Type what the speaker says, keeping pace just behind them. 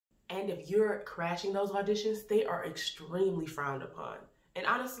And if you're crashing those auditions, they are extremely frowned upon. And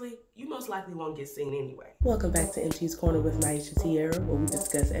honestly, you most likely won't get seen anyway. Welcome back to MT's Corner with Myesha-Tiara, where we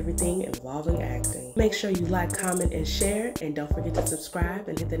discuss everything involving acting. Make sure you like, comment, and share, and don't forget to subscribe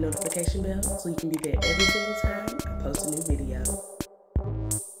and hit the notification bell so you can be there every single time I post a new video.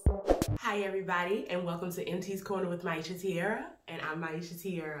 Hi everybody, and welcome to MT's Corner with Myesha-Tiara, and I'm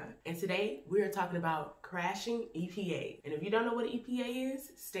Myesha-Tiara. And today we are talking about crashing EPA. And if you don't know what an EPA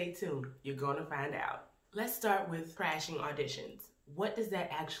is, stay tuned. You're gonna find out. Let's start with crashing auditions. What does that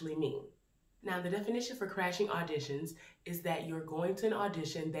actually mean? Now, the definition for crashing auditions is that you're going to an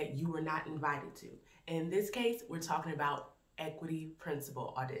audition that you were not invited to. And in this case, we're talking about equity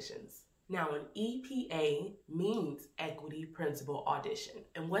principal auditions. Now, an EPA means equity principal audition.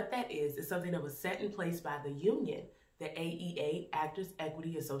 And what that is something that was set in place by the union, the AEA, Actors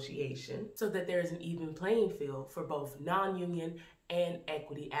Equity Association, so that there is an even playing field for both non-union and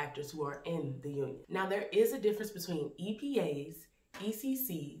equity actors who are in the union. Now, there is a difference between EPAs,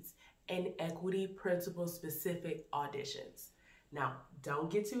 ECCs, and equity principal specific auditions. Now,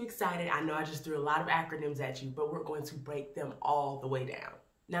 don't get too excited. I know I just threw a lot of acronyms at you, but we're going to break them all the way down.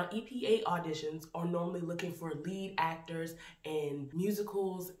 Now, EPA auditions are normally looking for lead actors in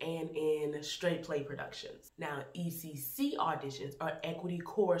musicals and in straight play productions. Now, ECC auditions are equity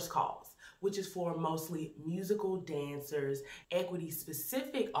chorus calls, which is for mostly musical dancers. Equity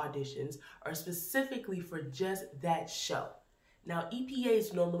specific auditions are specifically for just that show. Now,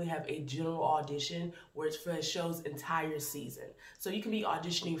 EPAs normally have a general audition where it's for a show's entire season. So you can be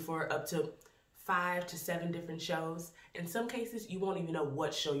auditioning for up to 5 to 7 different shows. In some cases, you won't even know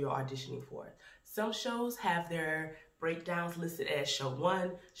what show you're auditioning for. Some shows have their breakdowns listed as show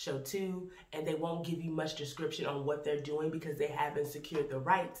 1, show 2, and they won't give you much description on what they're doing because they haven't secured the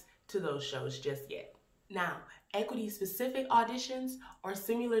rights to those shows just yet. Now, equity-specific auditions are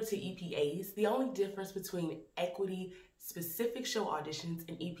similar to EPAs. The only difference between equity-specific show auditions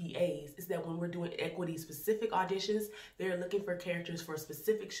and EPAs is that when we're doing equity-specific auditions, they're looking for characters for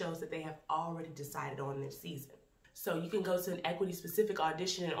specific shows that they have already decided on their season. So you can go to an equity-specific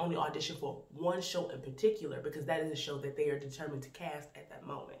audition and only audition for one show in particular because that is a show that they are determined to cast at that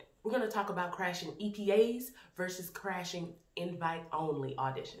moment. We're going to talk about crashing EPAs versus crashing invite-only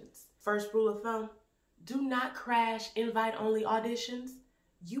auditions. First rule of thumb, do not crash invite-only auditions.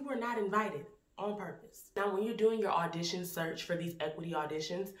 You were not invited on purpose. Now, when you're doing your audition search for these equity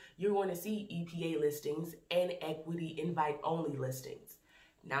auditions, you're going to see EPA listings and equity invite-only listings.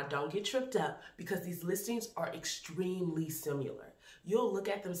 Now, don't get tripped up because these listings are extremely similar. You'll look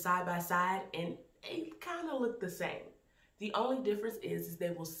at them side by side and they kind of look the same. The only difference is they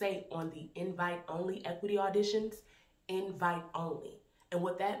will say on the invite-only equity auditions, invite only. And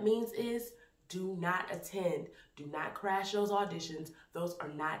what that means is do not attend, do not crash those auditions. Those are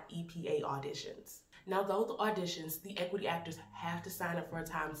not EPA auditions. Now, those auditions, the equity actors have to sign up for a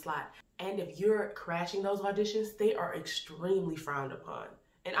time slot. And if you're crashing those auditions, they are extremely frowned upon.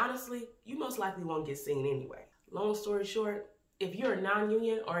 And honestly, you most likely won't get seen anyway. Long story short, if you're a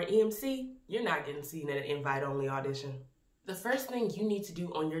non-union or an EMC, you're not getting seen at an invite-only audition. The first thing you need to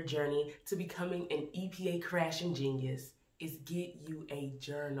do on your journey to becoming an EPA crashing genius is get you a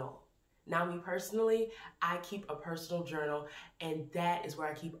journal. Now, me personally, I keep a personal journal, and that is where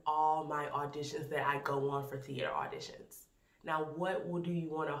I keep all my auditions that I go on for theater auditions. Now, what do you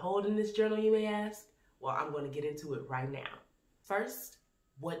want to hold in this journal, you may ask? Well, I'm going to get into it right now. First,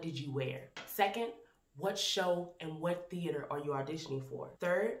 what did you wear? Second, what show and what theater are you auditioning for?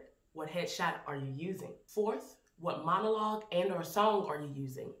 Third, what headshot are you using? Fourth, what monologue and or song are you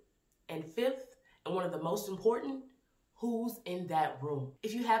using? And fifth, and one of the most important, who's in that room?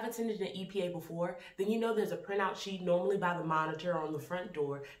 If you have attended an EPA before, then you know there's a printout sheet normally by the monitor on the front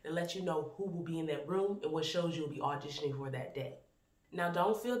door that lets you know who will be in that room and what shows you'll be auditioning for that day. Now,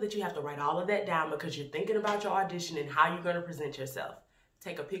 don't feel that you have to write all of that down because you're thinking about your audition and how you're going to present yourself.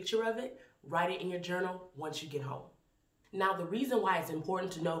 Take a picture of it, write it in your journal once you get home. Now, the reason why it's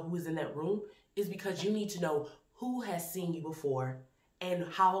important to know who is in that room is because you need to know who has seen you before and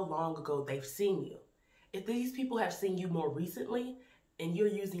how long ago they've seen you. If these people have seen you more recently and you're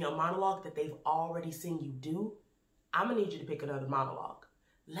using a monologue that they've already seen you do, I'm gonna need you to pick another monologue.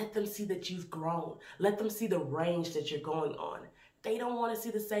 Let them see that you've grown. Let them see the range that you're going on. They don't want to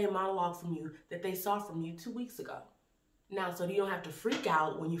see the same monologue from you that they saw from you 2 weeks ago. Now, so you don't have to freak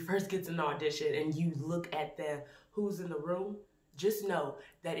out when you first get to an audition and you look at the who's in the room. Just know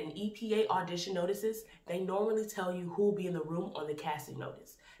that in EPA audition notices, they normally tell you who will be in the room on the casting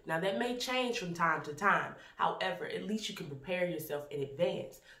notice. Now, that may change from time to time. However, at least you can prepare yourself in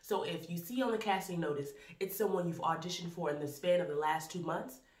advance. So if you see on the casting notice, it's someone you've auditioned for in the span of the last 2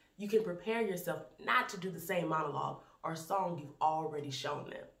 months, You can prepare yourself not to do the same monologue or song you've already shown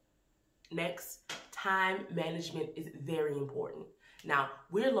them. Next, time management is very important. Now,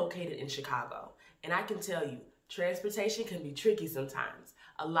 we're located in Chicago, and I can tell you, transportation can be tricky sometimes.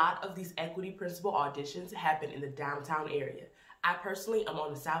 A lot of these equity principal auditions happen in the downtown area. I personally am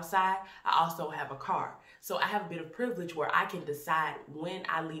on the south side. I also have a car. So I have a bit of privilege where I can decide when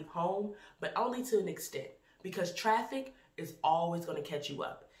I leave home, but only to an extent, because traffic is always going to catch you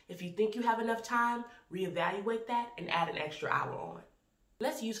up. If you think you have enough time, reevaluate that and add an extra hour on.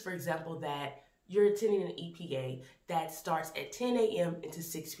 Let's use, for example, that you're attending an EPA that starts at 10 a.m. into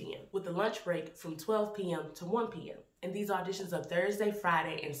 6 p.m. with a lunch break from 12 p.m. to 1 p.m. And these auditions are Thursday,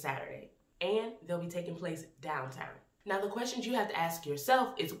 Friday, and Saturday. And they'll be taking place downtown. Now, the questions you have to ask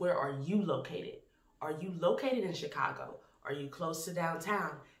yourself is, where are you located? Are you located in Chicago? Are you close to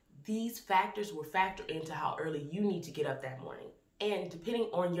downtown? These factors will factor into how early you need to get up that morning. And depending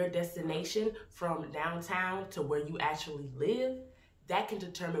on your destination from downtown to where you actually live, that can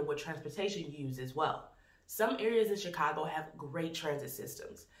determine what transportation you use as well. Some areas in Chicago have great transit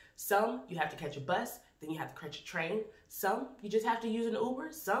systems. Some you have to catch a bus, then you have to catch a train. Some you just have to use an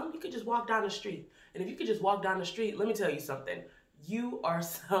Uber. Some you could just walk down the street. And if you could just walk down the street, let me tell you something. You are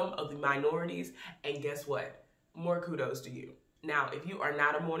some of the minorities, and guess what? More kudos to you. Now, if you are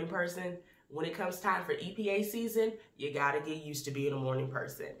not a morning person, when it comes time for EPA season, you gotta get used to being a morning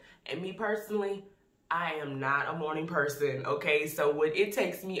person. And me personally, I am not a morning person, okay? So when it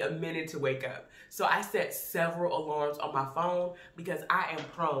takes me a minute to wake up. So I set several alarms on my phone because I am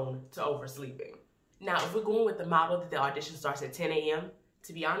prone to oversleeping. Now, if we're going with the model that the audition starts at 10 a.m.,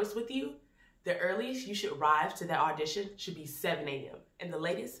 to be honest with you, the earliest you should arrive to that audition should be 7 a.m. and the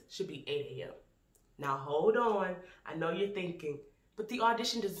latest should be 8 a.m. Now hold on, I know you're thinking, but the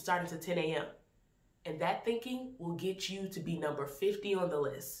audition doesn't start until 10 a.m. And that thinking will get you to be number 50 on the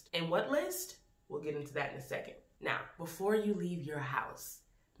list. And what list? We'll get into that in a second. Now, before you leave your house,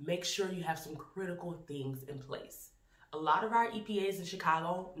 make sure you have some critical things in place. A lot of our EPAs in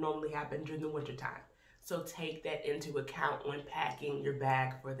Chicago normally happen during the wintertime, so take that into account when packing your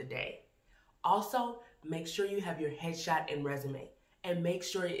bag for the day. Also, make sure you have your headshot and resume, and make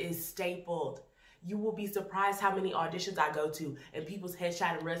sure it is stapled. You will be surprised how many auditions I go to and people's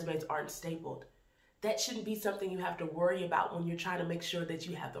headshot and resumes aren't stapled. That shouldn't be something you have to worry about when you're trying to make sure that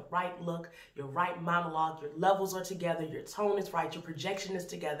you have the right look, your right monologue, your levels are together, your tone is right, your projection is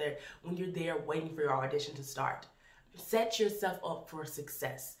together when you're there waiting for your audition to start. Set yourself up for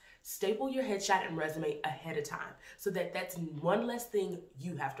success. Staple your headshot and resume ahead of time so that that's one less thing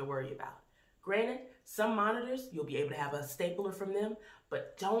you have to worry about. Granted, some monitors, you'll be able to have a stapler from them,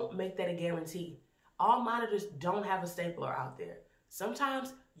 but don't make that a guarantee. All monitors don't have a stapler out there.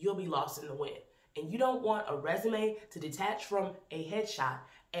 Sometimes you'll be lost in the wind. And you don't want a resume to detach from a headshot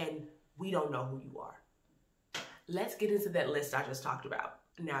and we don't know who you are. Let's get into that list I just talked about.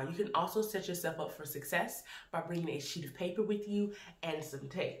 Now, you can also set yourself up for success by bringing a sheet of paper with you and some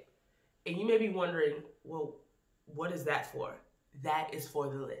tape. And you may be wondering, well, what is that for? That is for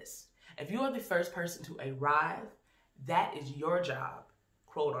the list. If you are the first person to arrive, that is your job,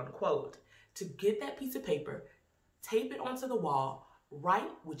 quote unquote, to get that piece of paper, tape it onto the wall, write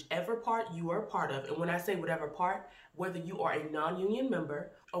whichever part you are a part of. And when I say whatever part, whether you are a non-union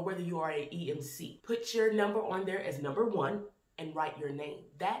member or whether you are an EMC, put your number on there as number 1 and write your name.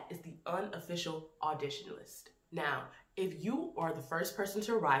 That is the unofficial audition list. Now, if you are the first person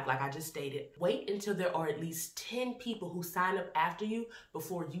to arrive, like I just stated, wait until there are at least 10 people who sign up after you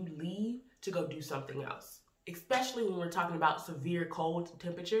before you leave to go do something else. Especially when we're talking about severe cold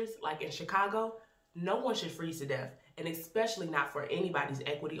temperatures, like in Chicago, no one should freeze to death, and especially not for anybody's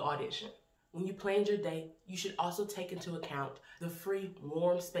equity audition. When you plan your day, you should also take into account the free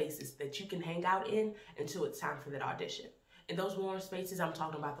warm spaces that you can hang out in until it's time for that audition. In those warm spaces, I'm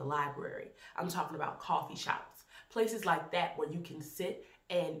talking about the library. I'm talking about coffee shops, places like that where you can sit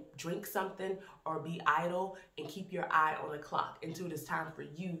and drink something or be idle and keep your eye on the clock until it is time for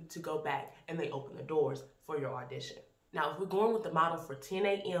you to go back and they open the doors for your audition. Now, if we're going with the model for 10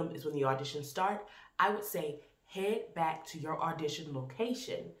 a.m. is when the auditions start, I would say head back to your audition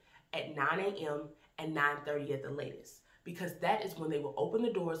location at 9 a.m. and 9:30 at the latest, because that is when they will open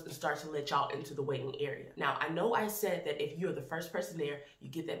the doors and start to let y'all into the waiting area. Now, I know I said that if you're the first person there, you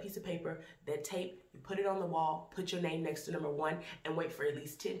get that piece of paper, that tape, you put it on the wall, put your name next to number 1, and wait for at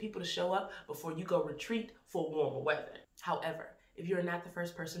least 10 people to show up before you go retreat for warmer weather. However, if you're not the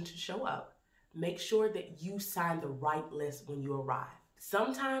first person to show up, make sure that you sign the right list when you arrive.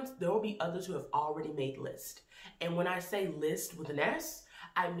 Sometimes there will be others who have already made lists. And when I say list with an S,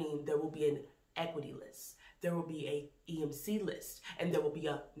 I mean there will be an equity list. there will be a EMC list, and there will be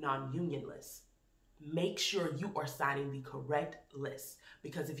a non-union list. Make sure you are signing the correct list,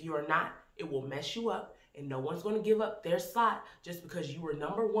 because if you are not, it will mess you up, and no one's going to give up their slot just because you were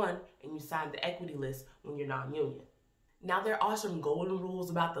number one and you signed the equity list when you're non-union. Now, there are some golden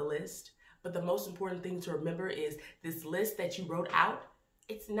rules about the list, but the most important thing to remember is this list that you wrote out,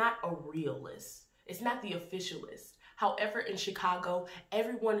 it's not a real list. It's not the official list. However, in Chicago,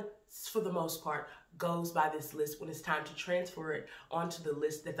 everyone, for the most part, goes by this list when it's time to transfer it onto the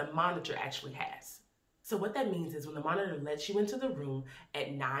list that the monitor actually has. So what that means is when the monitor lets you into the room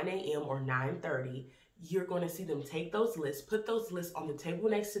at 9 a.m. or 9:30, you're going to see them take those lists, put those lists on the table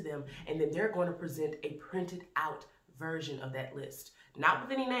next to them, and then they're going to present a printed out version of that list. Not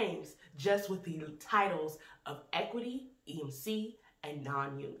with any names, just with the titles of equity, EMC, and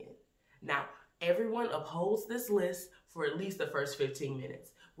non-union. Now, everyone upholds this list for at least the first 15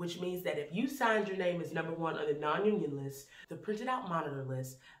 minutes, which means that if you signed your name as number one on the non-union list, the printed out monitor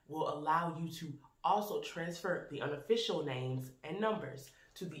list will allow you to also transfer the unofficial names and numbers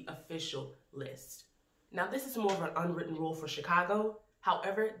to the official list. Now, this is more of an unwritten rule for Chicago.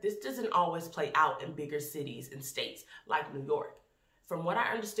 However, this doesn't always play out in bigger cities and states like New York. From what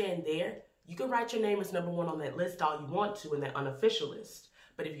I understand there, you can write your name as number one on that list all you want to in that unofficial list.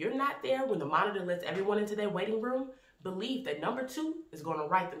 But if you're not there when the monitor lets everyone into their waiting room, believe that number two is going to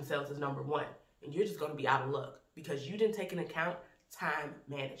write themselves as number one. And you're just going to be out of luck because you didn't take into account time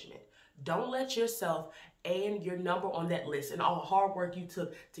management. Don't let yourself and your number on that list and all the hard work you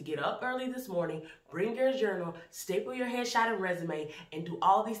took to get up early this morning, bring your journal, staple your headshot and resume, and do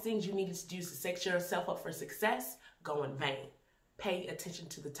all these things you needed to do to set yourself up for success go in vain. Pay attention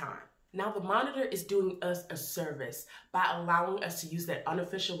to the time. Now, the monitor is doing us a service by allowing us to use that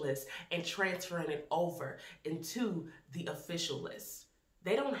unofficial list and transferring it over into the official list.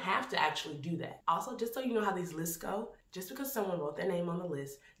 They don't have to actually do that. Also, just so you know how these lists go, just because someone wrote their name on the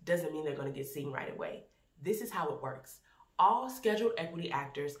list doesn't mean they're going to get seen right away. This is how it works. All scheduled equity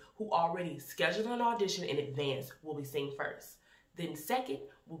actors who already scheduled an audition in advance will be seen first. Then second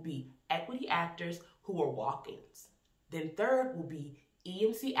will be equity actors who are walk-ins. Then third will be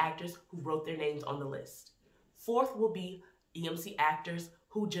EMC actors who wrote their names on the list. Fourth will be EMC actors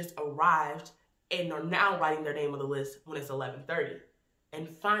who just arrived and are now writing their name on the list when it's 11:30. And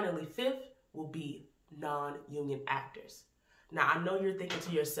finally, fifth will be non-union actors. Now, I know you're thinking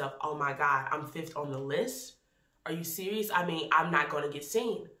to yourself, oh my God, I'm fifth on the list? Are you serious? I mean, I'm not going to get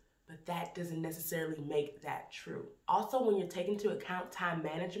seen. But that doesn't necessarily make that true. Also, when you're taking into account time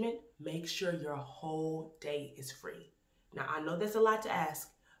management, make sure your whole day is free. Now, I know that's a lot to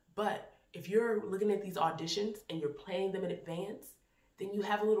ask, but if you're looking at these auditions and you're planning them in advance, then you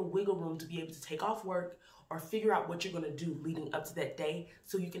have a little wiggle room to be able to take off work or figure out what you're going to do leading up to that day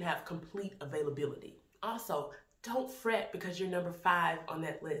so you can have complete availability. Also, don't fret because you're number 5 on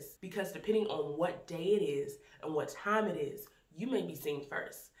that list, because depending on what day it is and what time it is, you may be seen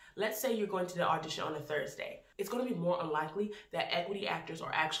first. Let's say you're going to the audition on a Thursday. It's going to be more unlikely that equity actors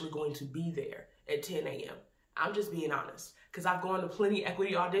are actually going to be there at 10 a.m. I'm just being honest, because I've gone to plenty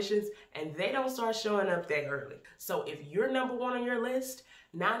equity auditions and they don't start showing up that early. So if you're number 1 on your list,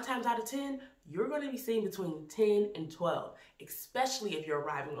 9 times out of 10, you're going to be seen between 10 and 12, especially if you're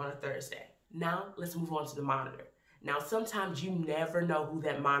arriving on a Thursday. Now, let's move on to the monitor. Now, sometimes you never know who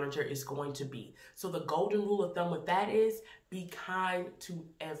that monitor is going to be. So the golden rule of thumb with that is be kind to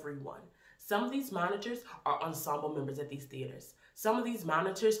everyone. Some of these monitors are ensemble members at these theaters. Some of these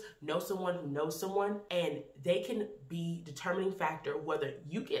monitors know someone who knows someone, and they can be determining factor whether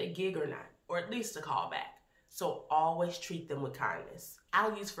you get a gig or not, or at least a call back. So always treat them with kindness.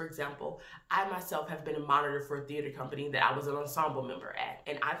 I'll use, for example, I myself have been a monitor for a theater company that I was an ensemble member at.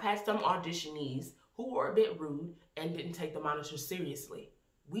 And I've had some auditionees who were a bit rude and didn't take the monitor seriously.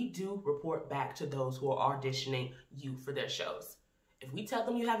 We do report back to those who are auditioning you for their shows. If we tell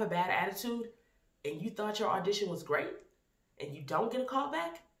them you have a bad attitude and you thought your audition was great and you don't get a call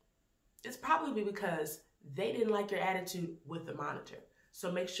back, it's probably because they didn't like your attitude with the monitor. So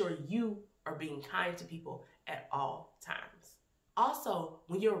make sure you are being kind to people at all times. Also,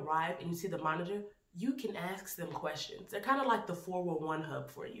 when you arrive and you see the monitor, you can ask them questions. They're kind of like the 411 hub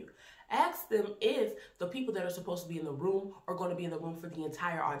for you. Ask them if the people that are supposed to be in the room are going to be in the room for the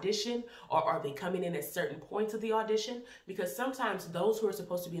entire audition, or are they coming in at certain points of the audition? Because sometimes those who are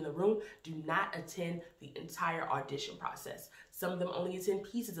supposed to be in the room do not attend the entire audition process. Some of them only attend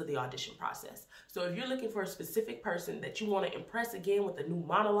pieces of the audition process. So if you're looking for a specific person that you want to impress again with a new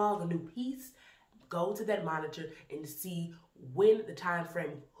monologue, a new piece, go to that monitor and see when the time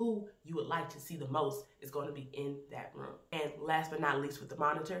frame, who you would like to see the most is going to be in that room. And last but not least with the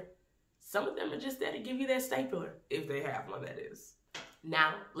monitor, Some of them are just there to give you that stapler, if they have one, that is.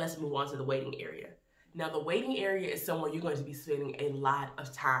 Now, let's move on to the waiting area. Now, the waiting area is somewhere you're going to be spending a lot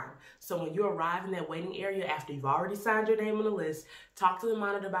of time. So when you arrive in that waiting area after you've already signed your name on the list, talk to the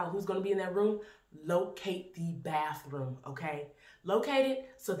monitor about who's going to be in that room, locate the bathroom, okay? Locate it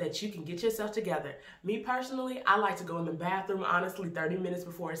so that you can get yourself together. Me personally, I like to go in the bathroom, honestly, 30 minutes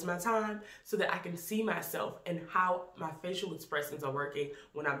before it's my time so that I can see myself and how my facial expressions are working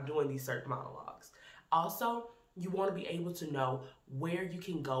when I'm doing these certain monologues. Also, you want to be able to know where you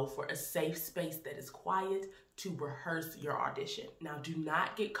can go for a safe space that is quiet to rehearse your audition. Now, do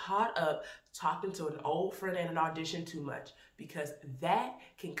not get caught up talking to an old friend at an audition too much, because that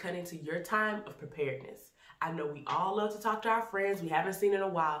can cut into your time of preparedness. I know we all love to talk to our friends we haven't seen in a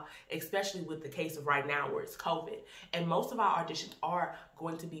while, especially with the case of right now where it's COVID. And most of our auditions are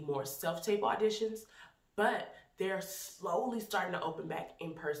going to be more self-tape auditions, but they're slowly starting to open back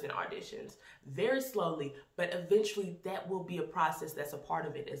in-person auditions. Very slowly, but eventually that will be a process that's a part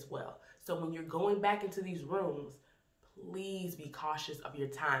of it as well. So when you're going back into these rooms, please be cautious of your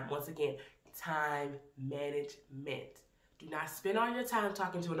time. Once again, time management. Do not spend all your time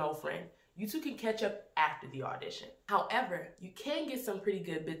talking to an old friend. You two can catch up after the audition. However, you can get some pretty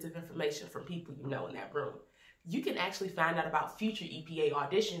good bits of information from people you know in that room. You can actually find out about future EPA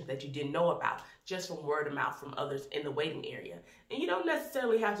auditions that you didn't know about just from word of mouth from others in the waiting area. And you don't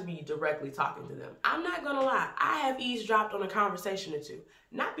necessarily have to be directly talking to them. I'm not gonna lie, I have eavesdropped on a conversation or two.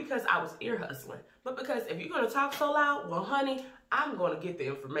 Not because I was ear hustling, but because if you're gonna talk so loud, well honey, I'm gonna get the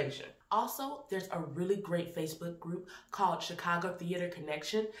information. Also, there's a really great Facebook group called Chicago Theater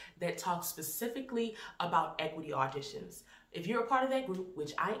Connection that talks specifically about equity auditions. If you're a part of that group,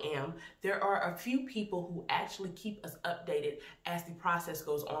 which I am, there are a few people who actually keep us updated as the process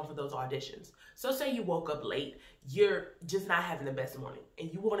goes on for those auditions. So say you woke up late, you're just not having the best morning,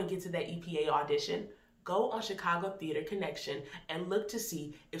 and you want to get to that EPA audition, go on Chicago Theater Connection and look to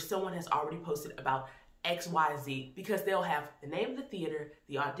see if someone has already posted about XYZ, because they'll have the name of the theater,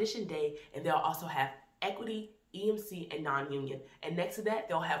 the audition day, and they'll also have equity, EMC, and non-union. And next to that,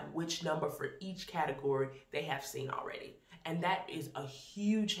 they'll have which number for each category they have seen already. And that is a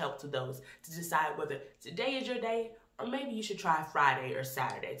huge help to those to decide whether today is your day or maybe you should try Friday or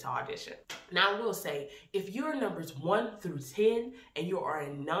Saturday to audition. Now, I will say, if you're numbers 1 through 10 and you are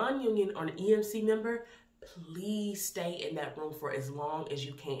a non-union or an EMC member, please stay in that room for as long as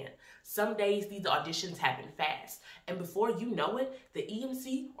you can. Some days these auditions happen fast, and before you know it, the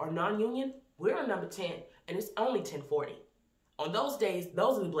EMC or non-union, we're on number 10 and it's only 10:40. On those days,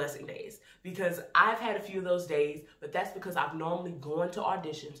 those are the blessing days, because I've had a few of those days, but that's because I've normally gone to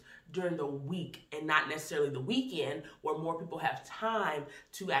auditions during the week and not necessarily the weekend where more people have time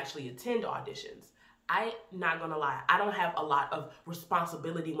to actually attend auditions. I'm not gonna lie, I don't have a lot of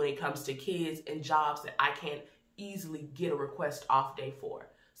responsibility when it comes to kids and jobs that I can't easily get a request off day for.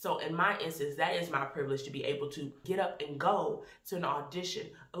 So in my instance, that is my privilege to be able to get up and go to an audition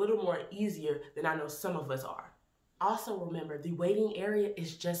a little more easier than I know some of us are. Also remember, the waiting area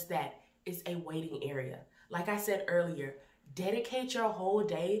is just that. It's a waiting area. Like I said earlier, dedicate your whole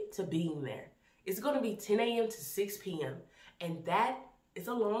day to being there. It's gonna be 10 a.m. to 6 p.m. and that is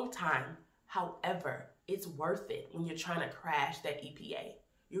a long time. However, it's worth it when you're trying to crash that EPA.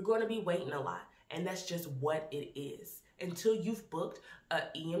 You're gonna be waiting a lot, and that's just what it is. Until you've booked a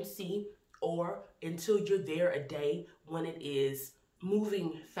EMC or until you're there a day when it is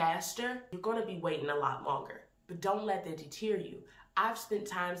moving faster, you're gonna be waiting a lot longer. But don't let that deter you. I've spent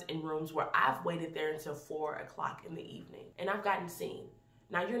times in rooms where I've waited there until 4 o'clock in the evening and I've gotten seen.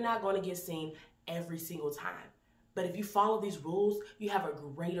 Now, you're not going to get seen every single time, but if you follow these rules, you have a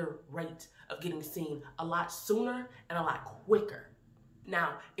greater rate of getting seen a lot sooner and a lot quicker.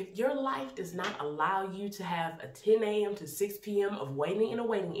 Now, if your life does not allow you to have a 10 a.m. to 6 p.m. of waiting in a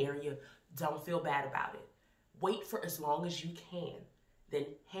waiting area, don't feel bad about it. Wait for as long as you can. Then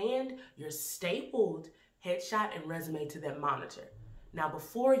hand your stapled headshot and resume to that monitor. Now,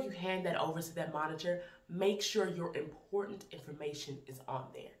 before you hand that over to that monitor, make sure your important information is on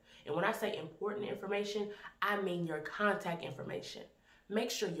there. And when I say important information, I mean your contact information.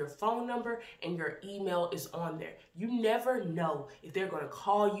 Make sure your phone number and your email is on there. You never know if they're going to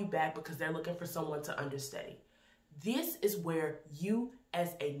call you back because they're looking for someone to understudy. This is where you,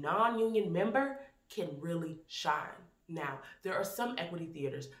 as a non-union member, can really shine. Now, there are some equity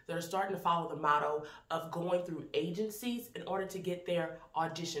theaters that are starting to follow the motto of going through agencies in order to get their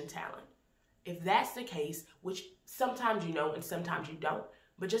audition talent. If that's the case, which sometimes you know and sometimes you don't,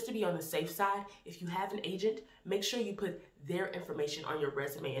 but just to be on the safe side, if you have an agent, make sure you put their information on your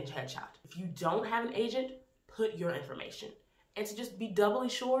resume and headshot. If you don't have an agent, put your information. And to just be doubly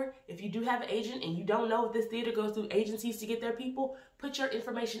sure, if you do have an agent and you don't know if this theater goes through agencies to get their people, put your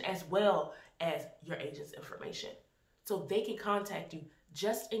information as well as your agent's information so they can contact you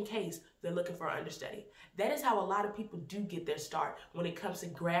just in case they're looking for an understudy. That is how a lot of people do get their start when it comes to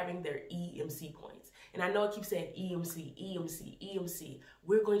grabbing their EMC points. And I know I keep saying EMC, EMC, EMC.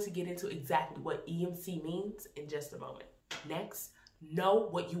 We're going to get into exactly what EMC means in just a moment. Next, know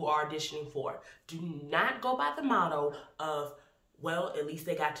what you are auditioning for. Do not go by the motto of, well, at least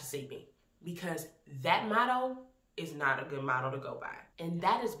they got to see me, because that motto is not a good motto to go by. And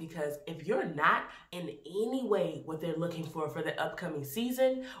that is because if you're not in any way what they're looking for the upcoming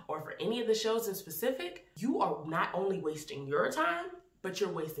season or for any of the shows in specific, you are not only wasting your time, but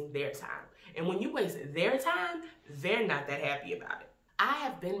you're wasting their time. And when you waste their time, they're not that happy about it. I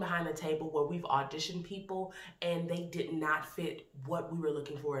have been behind the table where we've auditioned people and they did not fit what we were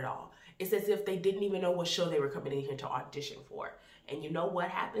looking for at all. It's as if they didn't even know what show they were coming in here to audition for. And you know what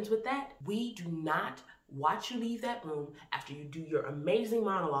happens with that? We do not watch you leave that room after you do your amazing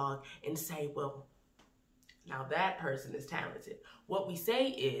monologue and say, well, now that person is talented. What we say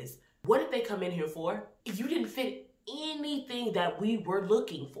is, what did they come in here for? If you didn't fit anything that we were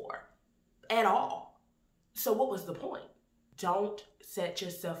looking for at all. So what was the point? Don't set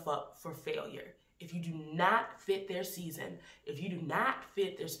yourself up for failure. If you do not fit their season, if you do not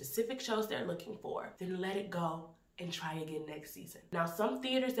fit their specific shows they're looking for, then let it go and try again next season. Now, some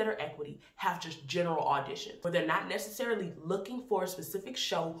theaters that are equity have just general auditions where they're not necessarily looking for a specific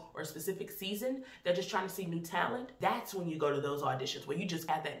show or a specific season. They're just trying to see new talent. That's when you go to those auditions where you just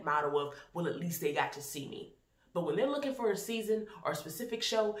have that motto of, well, at least they got to see me. But when they're looking for a season or a specific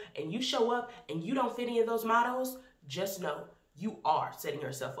show and you show up and you don't fit any of those mottos, just know you are setting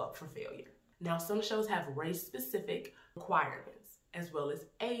yourself up for failure. Now, some shows have race-specific requirements as well as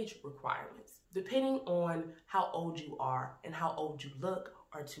age requirements. Depending on how old you are and how old you look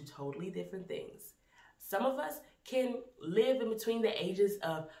are two totally different things. Some of us can live in between the ages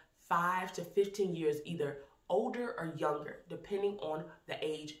of 5 to 15 years, either older or younger, depending on the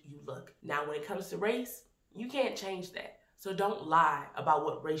age you look. Now, when it comes to race, you can't change that. So don't lie about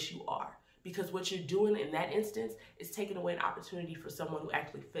what race you are, because what you're doing in that instance is taking away an opportunity for someone who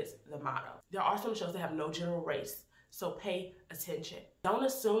actually fits the motto. There are some shows that have no general race, so pay attention. Don't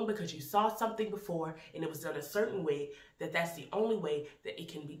assume because you saw something before and it was done a certain way that that's the only way that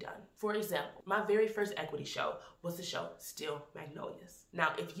it can be done. For example, my very first equity show was the show Steel Magnolias.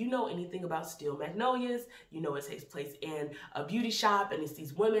 Now, if you know anything about Steel Magnolias, you know it takes place in a beauty shop and it's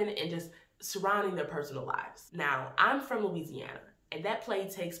these women and just surrounding their personal lives. Now, I'm from Louisiana, and that play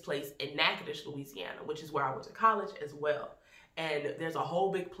takes place in Natchitoches, Louisiana, which is where I went to college as well. And there's a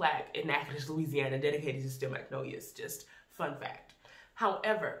whole big plaque in Natchitoches, Louisiana dedicated to Steel Magnolias, just fun fact.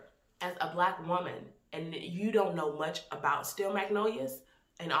 However, as a Black woman, and you don't know much about Steel Magnolias,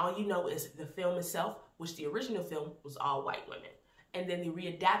 and all you know is the film itself, which the original film was all white women. And then the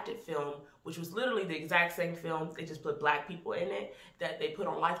readapted film, which was literally the exact same film, they just put Black people in it, that they put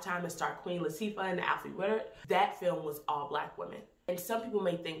on Lifetime and starred Queen Latifah and Alfre Woodard. That film was all Black women. And some people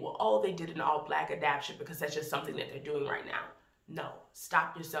may think, well, oh, they did an all Black adaptation because that's just something that they're doing right now. No,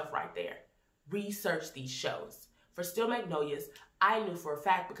 stop yourself right there. Research these shows. For Steel Magnolias, I knew for a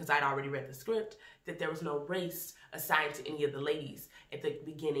fact, because I'd already read the script, that there was no race assigned to any of the ladies at the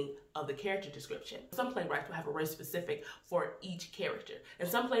beginning of the character description. Some playwrights will have a race specific for each character, and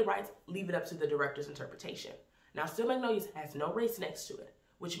some playwrights leave it up to the director's interpretation. Now, Steel Magnolias has no race next to it,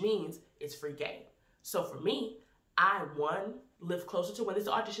 which means it's free game. So for me, I, 1, lived closer to when this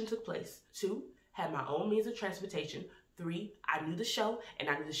audition took place. 2, had my own means of transportation. 3, I knew the show, and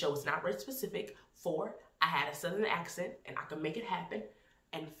I knew the show was not race specific. 4, I had a Southern accent, and I could make it happen.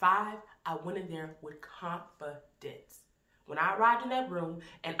 And 5, I went in there with confidence. When I arrived in that room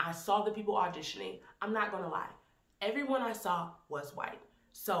and I saw the people auditioning, I'm not gonna lie, everyone I saw was white.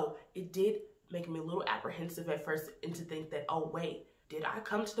 So it did make me a little apprehensive at first and to think that, oh wait, did I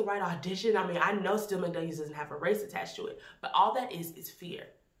come to the right audition? I mean, I know Steel Magnolias doesn't have a race attached to it, but all that is fear.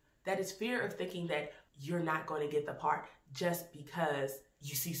 That is fear of thinking that you're not going to get the part just because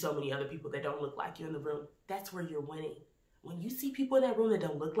you see so many other people that don't look like you in the room. That's where you're winning. When you see people in that room that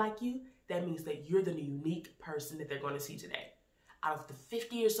don't look like you, that means that you're the unique person that they're going to see today. Out of the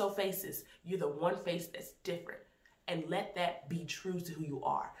 50 or so faces, you're the one face that's different. And let that be true to who you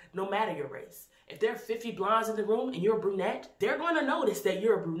are, no matter your race. If there are 50 blondes in the room and you're a brunette, they're going to notice that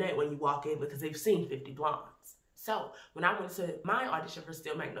you're a brunette when you walk in because they've seen 50 blondes. So when I went to my audition for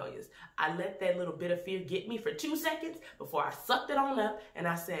Steel Magnolias, I let that little bit of fear get me for 2 seconds before I sucked it on up and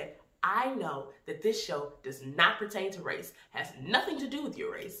I said, I know that this show does not pertain to race, has nothing to do with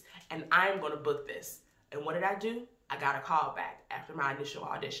your race, and I'm going to book this. And what did I do? I got a call back after my initial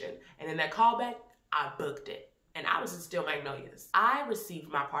audition. And in that callback, I booked it. And I was in Still Magnolias. I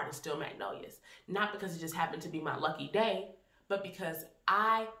received my part in Still Magnolias, not because it just happened to be my lucky day, but because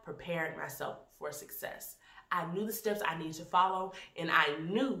I prepared myself for success. I knew the steps I needed to follow, and I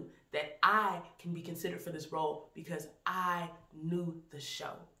knew that I can be considered for this role because I knew the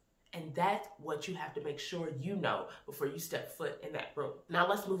show. And that's what you have to make sure you know before you step foot in that room. Now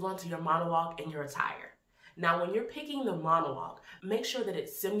let's move on to your monologue and your attire. Now when you're picking the monologue, make sure that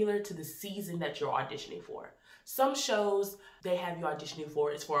it's similar to the season that you're auditioning for. Some shows they have you auditioning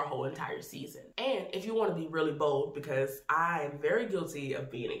for is for a whole entire season. And if you want to be really bold, because I am very guilty of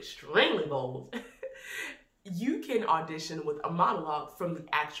being extremely bold, you can audition with a monologue from the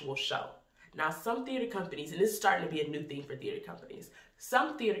actual show. Now, some theater companies, and this is starting to be a new thing for theater companies,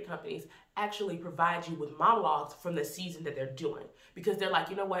 some theater companies actually provide you with monologues from the season that they're doing, because they're like,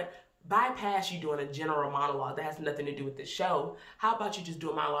 you know what, bypass you doing a general monologue that has nothing to do with the show. How about you just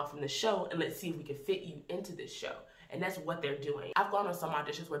do a monologue from the show and let's see if we can fit you into this show. And that's what they're doing. I've gone on some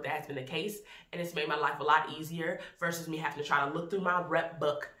auditions where that's been the case, and it's made my life a lot easier versus me having to try to look through my rep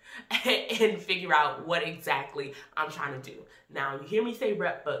book and figure out what exactly I'm trying to do. Now, you hear me say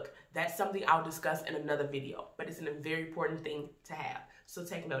rep book, that's something I'll discuss in another video, but it's a very important thing to have. So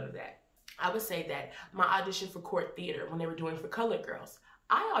take note of that. I would say that my audition for Court Theater, when they were doing for Colored Girls,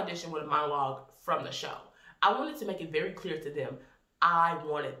 I auditioned with a monologue from the show. I wanted to make it very clear to them, I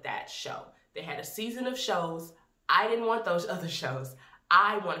wanted that show. They had a season of shows. I didn't want those other shows.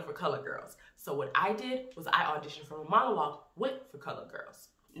 I wanted for Colored Girls. So what I did was I auditioned from a monologue with For Colored Girls.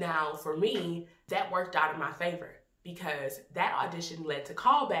 Now, for me, that worked out in my favor because that audition led to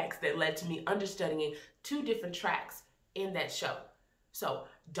callbacks that led to me understudying 2 different tracks in that show. So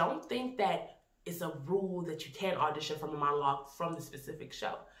don't think that it's a rule that you can't audition from a monologue from the specific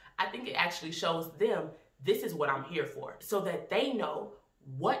show. I think it actually shows them this is what I'm here for, so that they know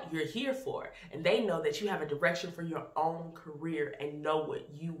what you're here for and they know that you have a direction for your own career and know what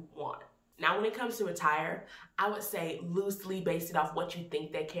you want. Now, when it comes to attire, I would say loosely base it off what you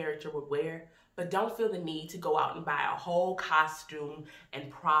think that character would wear, but don't feel the need to go out and buy a whole costume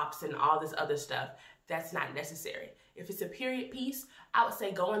and props and all this other stuff. That's not necessary. If it's a period piece, I would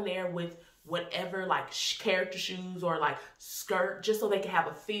say go in there with whatever like character shoes or like skirt, just so they can have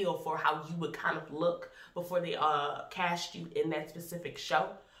a feel for how you would kind of look before they cast you in that specific show.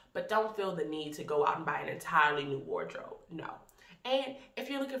 But don't feel the need to go out and buy an entirely new wardrobe, no. And if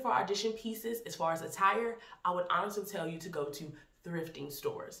you're looking for audition pieces as far as attire, I would honestly tell you to go to thrifting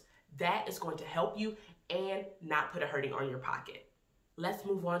stores. That is going to help you and not put a hurting on your pocket. Let's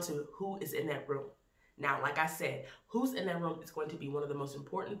move on to who is in that room. Now, like I said, who's in that room is going to be one of the most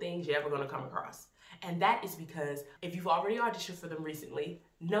important things you're ever going to come across. And that is because if you've already auditioned for them recently,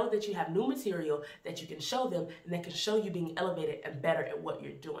 know that you have new material that you can show them and that can show you being elevated and better at what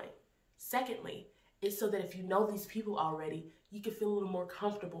you're doing. Secondly, it's so that if you know these people already, you can feel a little more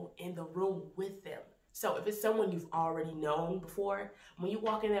comfortable in the room with them. So if it's someone you've already known before, when you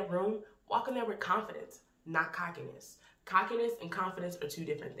walk in that room, walk in there with confidence, not cockiness. Cockiness and confidence are 2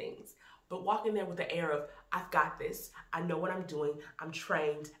 different things. But walk in there with the air of, I've got this, I know what I'm doing, I'm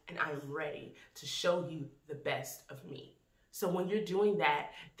trained, and I'm ready to show you the best of me. So when you're doing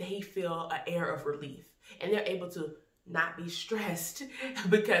that, they feel an air of relief and they're able to not be stressed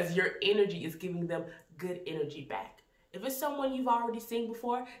because your energy is giving them good energy back. If it's someone you've already seen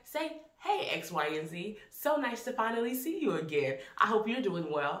before, say, hey, X, Y, and Z, so nice to finally see you again. I hope you're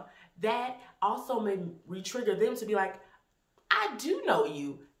doing well. That also may re-trigger them to be like, I do know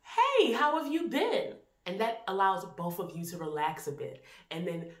you. Hey, how have you been? And that allows both of you to relax a bit. And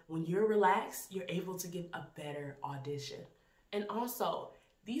then when you're relaxed, you're able to give a better audition. And also,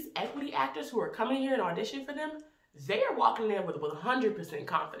 these equity actors who are coming here and auditioning for them, they are walking there with 100%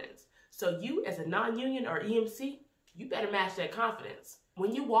 confidence. So you as a non-union or EMC, you better match that confidence.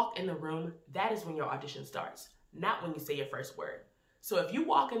 When you walk in the room, that is when your audition starts, not when you say your first word. So if you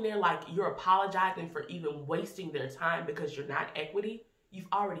walk in there like you're apologizing for even wasting their time because you're not equity, you've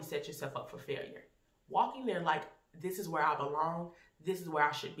already set yourself up for failure. Walking there like, this is where I belong, this is where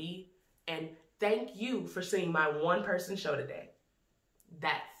I should be, and thank you for seeing my one-person show today.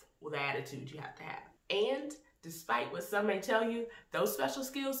 That's the attitude you have to have. And despite what some may tell you, those special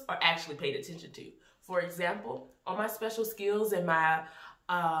skills are actually paid attention to. For example, on my special skills and my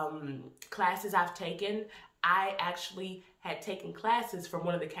classes I've taken, I actually had taken classes from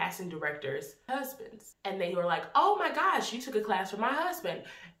one of the casting director's husbands. And they were like, oh my gosh, you took a class from my husband.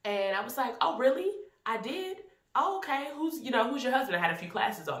 And I was like, oh really? I did? Oh, okay, who's your husband? I had a few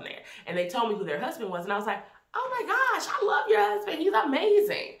classes on there. And they told me who their husband was. And I was like, oh my gosh, I love your husband. He's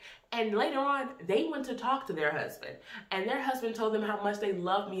amazing. And later on, they went to talk to their husband, and their husband told them how much they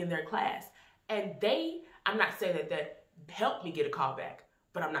loved me in their class. And I'm not saying that helped me get a call back,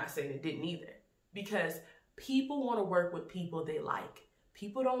 but I'm not saying it didn't either, because people want to work with people they like.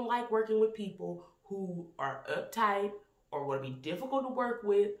 People don't like working with people who are uptight or want to be difficult to work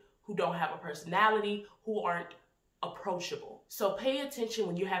with, who don't have a personality, who aren't approachable. So pay attention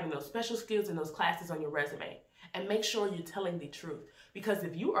when you're having those special skills and those classes on your resume, and make sure you're telling the truth, because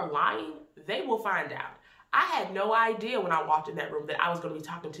if you are lying, they will find out. I had no idea when I walked in that room that I was going to be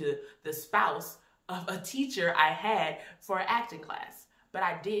talking to the spouse of a teacher I had for an acting class, but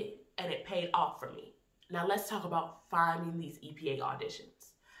I did, and it paid off for me. Now let's talk about finding these EPA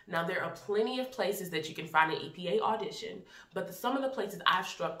auditions. Now there are plenty of places that you can find an EPA audition, but some of the places I've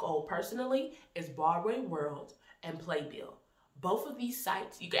struck gold personally is Broadway World and Playbill. Both of these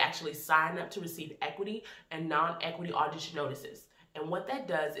sites, you can actually sign up to receive equity and non-equity audition notices. And what that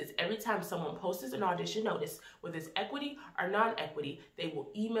does is every time someone posts an audition notice, whether it's equity or non-equity, they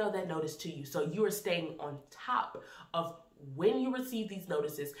will email that notice to you. So you are staying on top of when you receive these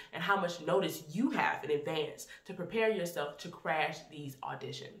notices and how much notice you have in advance to prepare yourself to crash these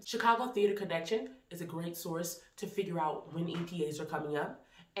auditions. Chicago Theater Connection is a great source to figure out when EPAs are coming up.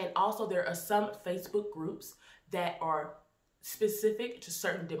 And also there are some Facebook groups that are specific to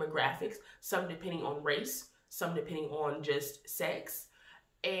certain demographics, some depending on race, some depending on just sex.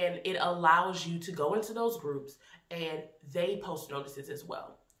 And it allows you to go into those groups and they post notices as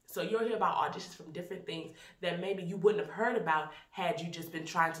well. So you'll hear about auditions from different things that maybe you wouldn't have heard about had you just been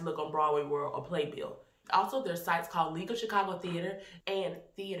trying to look on Broadway World or Playbill. Also, there's sites called League of Chicago Theater and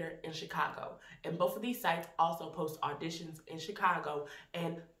Theater in Chicago. And both of these sites also post auditions in Chicago.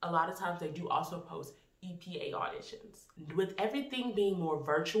 And a lot of times they do also post EPA auditions. With everything being more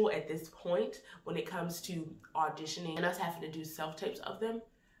virtual at this point when it comes to auditioning and us having to do self-tapes of them,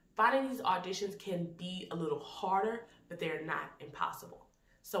 finding these auditions can be a little harder, but they're not impossible.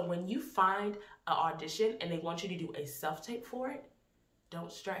 So when you find an audition and they want you to do a self-tape for it,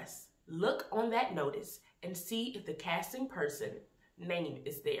 don't stress. Look on that notice and see if the casting person name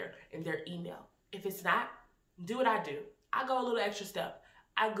is there in their email. If it's not, do what I do. I go a little extra step.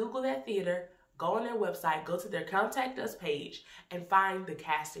 I Google that theater, go on their website, go to their contact us page, and find the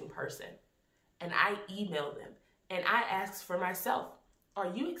casting person. And I email them. And I ask for myself,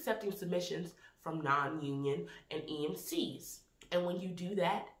 are you accepting submissions from non-union and EMCs? And when you do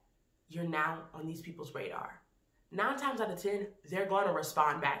that, you're now on these people's radar. 9 times out of 10, they're going to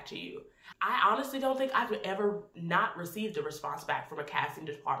respond back to you. I honestly don't think I've ever not received a response back from a casting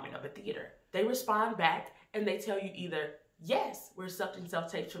department of a theater. They respond back and they tell you either, yes, we're accepting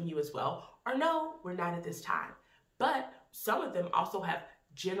self-tapes from you as well, or no, we're not at this time. But some of them also have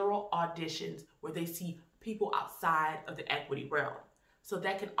general auditions where they see people outside of the equity realm. So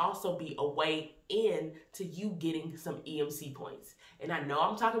that can also be a way in to you getting some EMC points. And I know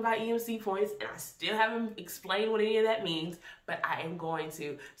I'm talking about EMC points and I still haven't explained what any of that means, but I am going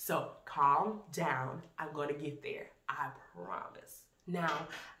to. So calm down. I'm going to get there. I promise. Now,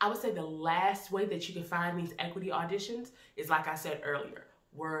 I would say the last way that you can find these equity auditions is, like I said earlier,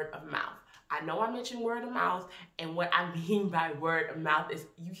 word of mouth. I know I mentioned word of mouth, and what I mean by word of mouth is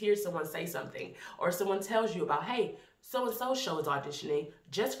you hear someone say something or someone tells you about, hey, so-and-so show is auditioning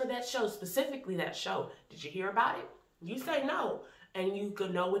just for that show, specifically that show. Did you hear about it? You say no. And you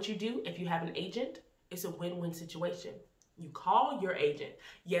can know what you do if you have an agent. It's a win-win situation. You call your agent.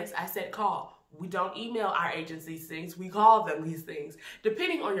 Yes, I said call. We don't email our agents these things. We call them these things,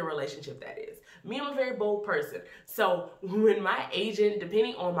 depending on your relationship, that is. Me, I'm a very bold person. So when my agent,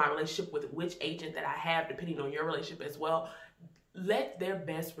 depending on my relationship with which agent that I have, depending on your relationship as well, let their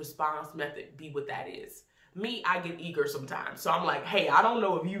best response method be what that is. Me, I get eager sometimes. So I'm like, hey, I don't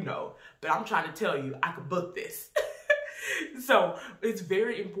know if you know, but I'm trying to tell you I could book this. So it's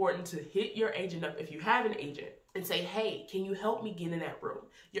very important to hit your agent up if you have an agent and say, hey, can you help me get in that room?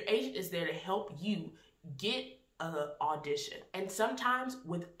 Your agent is there to help you get an audition. And sometimes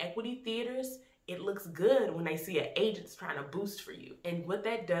with equity theaters, it looks good when they see an agent's trying to boost for you. And what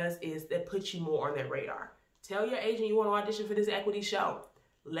that does is that puts you more on their radar. Tell your agent you want to audition for this equity show.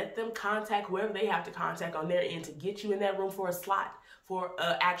 Let them contact whoever they have to contact on their end to get you in that room for a slot, for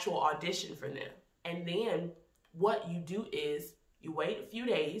an actual audition for them. And then what you do is you wait a few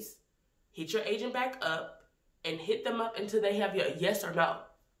days, hit your agent back up, and hit them up until they have your yes or no.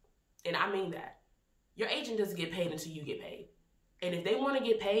 And I mean that. Your agent doesn't get paid until you get paid. And if they want to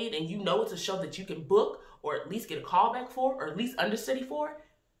get paid and you know it's a show that you can book or at least get a callback for or at least understudy for,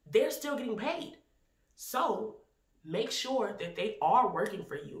 they're still getting paid. So make sure that they are working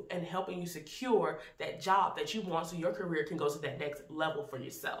for you and helping you secure that job that you want so your career can go to that next level for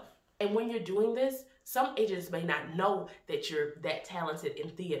yourself. And when you're doing this, some agents may not know that you're that talented in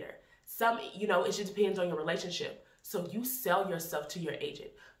theater. Some, it just depends on your relationship. So you sell yourself to your agent.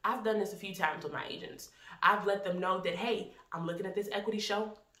 I've done this a few times with my agents. I've let them know that, hey, I'm looking at this equity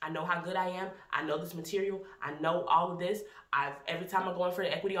show. I know how good I am. I know this material. I know all of this. Every time I'm going for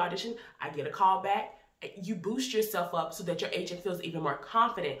an equity audition, I get a call back. You boost yourself up so that your agent feels even more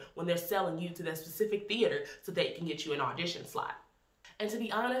confident when they're selling you to that specific theater so they can get you an audition slot. And to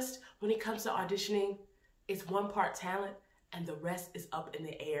be honest, when it comes to auditioning, it's one part talent and the rest is up in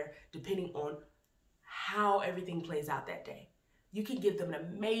the air depending on how everything plays out that day. You can give them an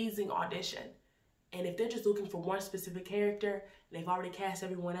amazing audition, and if they're just looking for one specific character and they've already cast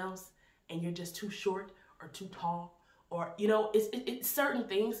everyone else and you're just too short or too tall, or it's certain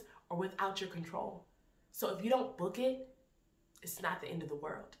things are without your control. So if you don't book it, it's not the end of the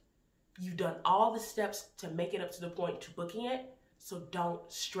world. You've done all the steps to make it up to the point to booking it, so don't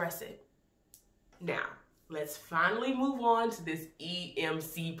stress it. Now, let's finally move on to this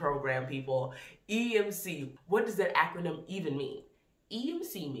EMC program, people. EMC, what does that acronym even mean?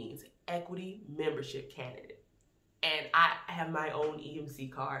 EMC means Equity Membership Candidate. And I have my own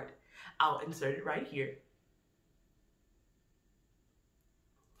EMC card. I'll insert it right here.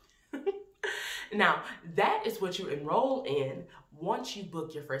 Now, that is what you enroll in once you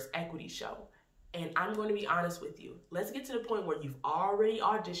book your first equity show. And I'm going to be honest with you. Let's get to the point where you've already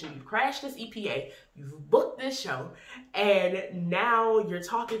auditioned, you've crashed this EPA, you've booked this show, and now you're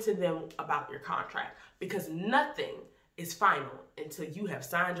talking to them about your contract, because nothing is final until you have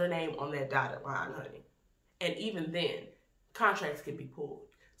signed your name on that dotted line, honey. And even then, contracts can be pulled.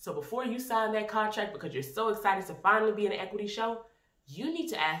 So before you sign that contract, because you're so excited to finally be in an equity show, you need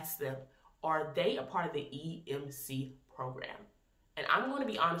to ask them, are they a part of the EMC program? And I'm going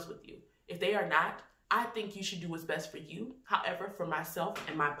to be honest with you. If they are not, I think you should do what's best for you. However, for myself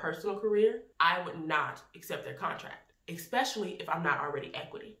and my personal career, I would not accept their contract, especially if I'm not already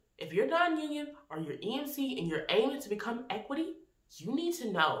equity. If you're non-union or you're EMC and you're aiming to become equity, you need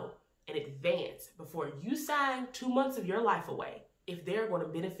to know in advance before you sign 2 months of your life away if they're going to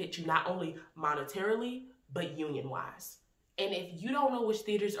benefit you not only monetarily, but union-wise. And if you don't know which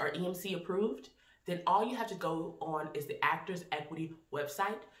theaters are EMC approved, then all you have to go on is the Actors Equity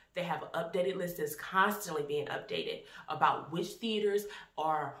website. They have an updated list that's constantly being updated about which theaters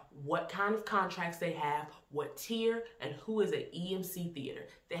are, what kind of contracts they have, what tier, and who is an EMC theater.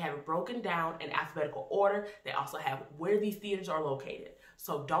 They have it broken down in alphabetical order. They also have where these theaters are located.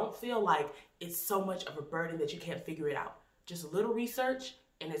 So don't feel like it's so much of a burden that you can't figure it out. Just a little research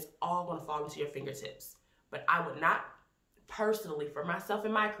and it's all going to fall into your fingertips. But I would not, personally, for myself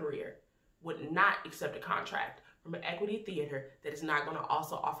in my career, would not accept a contract from an equity theater that is not going to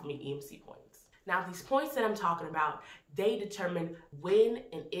also offer me EMC points. Now, these points that I'm talking about, they determine when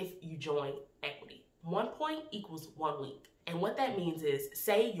and if you join equity. 1 point equals 1 week. And what that means is,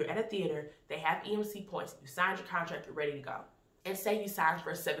 say you're at a theater, they have EMC points, you signed your contract, you're ready to go. And say you signed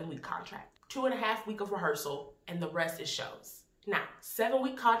for a 7-week contract, 2.5 weeks of rehearsal, and the rest is shows. Now,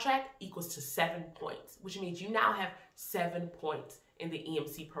 7-week contract equals to 7 points, which means you now have 7 points in the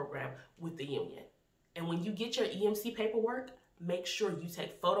EMC program with the union. And when you get your EMC paperwork, make sure you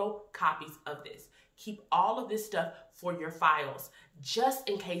take photocopies of this. Keep all of this stuff for your files, just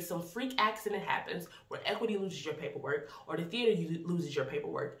in case some freak accident happens where equity loses your paperwork or the theater loses your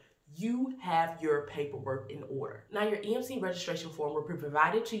paperwork. You have your paperwork in order. Now, your EMC registration form will be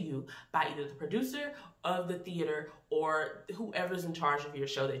provided to you by either the producer of the theater or whoever's in charge of your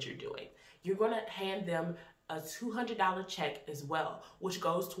show that you're doing. You're going to hand them a $200 check as well, which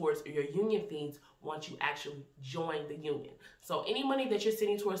goes towards your union fees once you actually join the union. So any money that you're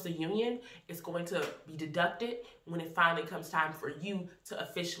sending towards the union is going to be deducted when it finally comes time for you to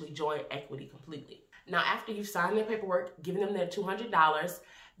officially join equity completely. Now, after you've signed their paperwork, giving them their $200,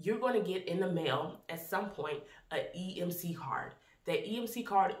 you're going to get in the mail at some point an EMC card. That EMC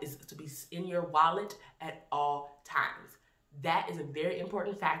card is to be in your wallet at all times. That is a very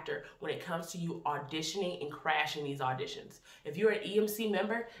important factor when it comes to you auditioning and crashing these auditions. If you're an EMC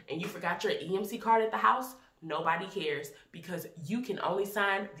member and you forgot your EMC card at the house, nobody cares, because you can only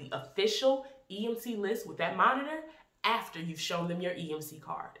sign the official EMC list with that monitor after you've shown them your EMC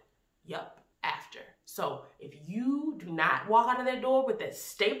card. Yup, after. So if you do not walk out of that door with that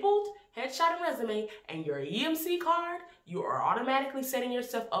stapled headshot and resume and your EMC card, you are automatically setting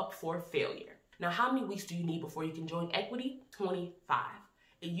yourself up for failure. Now, how many weeks do you need before you can join equity? 25.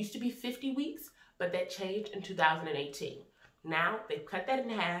 It used to be 50 weeks, but that changed in 2018. Now, they've cut that in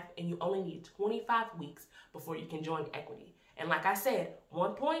half, and you only need 25 weeks before you can join equity. And like I said,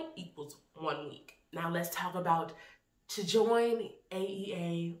 1 point equals 1 week. Now, let's talk about to join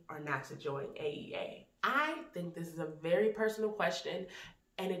AEA or not to join AEA? I think this is a very personal question,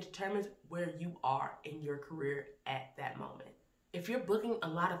 and it determines where you are in your career at that moment. If you're booking a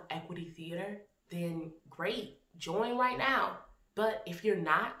lot of equity theater, then great, join right now. But if you're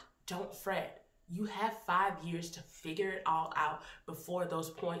not, don't fret. You have 5 years to figure it all out before those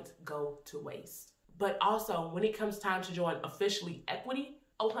points go to waste. But also, when it comes time to join officially equity,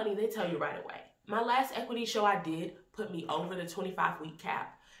 oh honey, they tell you right away. My last equity show I did put me over the 25-week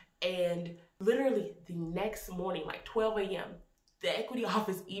cap. And literally the next morning, like 12 a.m., the equity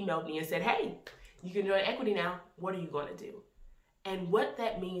office emailed me and said, hey, you can join equity now. What are you going to do? And what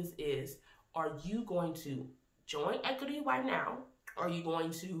that means is, are you going to join equity right now? Are you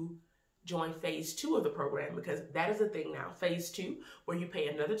going to join phase 2 of the program? Because that is the thing now, phase 2, where you pay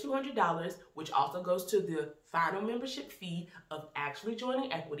another $200, which also goes to the final membership fee of actually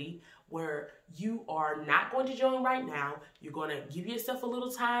joining equity, where you are not going to join right now. You're going to give yourself a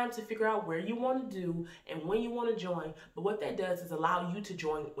little time to figure out where you want to do and when you want to join. But what that does is allow you to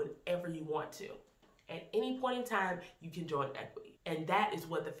join whenever you want to. At any point in time, you can join equity. And that is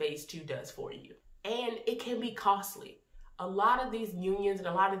what the phase 2 does for you. And it can be costly. A lot of these unions and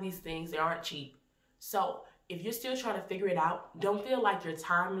a lot of these things, they aren't cheap. So if you're still trying to figure it out, don't feel like your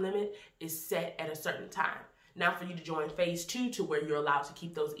time limit is set at a certain time. Now for you to join phase 2 to where you're allowed to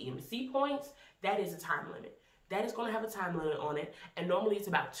keep those EMC points, that is a time limit. That is going to have a time limit on it. And normally it's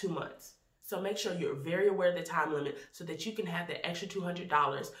about 2 months. So make sure you're very aware of the time limit so that you can have that extra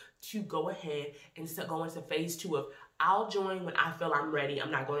 $200 to go ahead and go into phase 2 of, I'll join when I feel I'm ready. I'm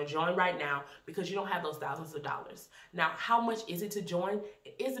not going to join right now because you don't have those thousands of dollars. Now, how much is it to join?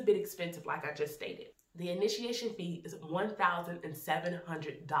 It is a bit expensive, like I just stated. The initiation fee is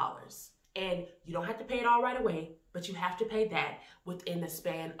 $1,700. And you don't have to pay it all right away, but you have to pay that within the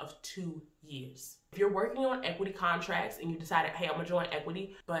span of 2 years. If you're working on equity contracts and you decided, hey, I'm gonna join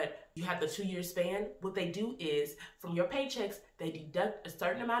equity, but you have the 2-year span, what they do is from your paychecks, they deduct a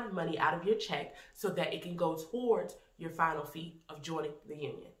certain amount of money out of your check so that it can go towards your final fee of joining the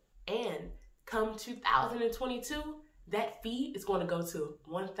union. And come 2022, that fee is going to go to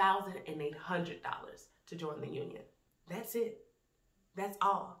 $1,800 to join the union. That's it. That's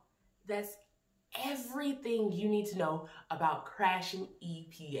all. That's everything you need to know about crashing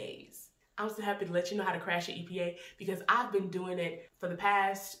EPAs. I'm so happy to let you know how to crash an EPA because I've been doing it for the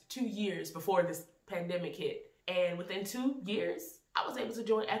past 2 years before this pandemic hit. And within 2 years, I was able to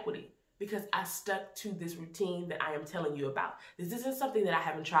join equity because I stuck to this routine that I am telling you about. This isn't something that I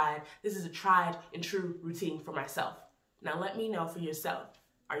haven't tried. This is a tried and true routine for myself. Now let me know for yourself.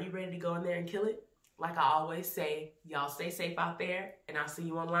 Are you ready to go in there and kill it? Like I always say, y'all stay safe out there, and I'll see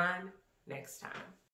you online next time.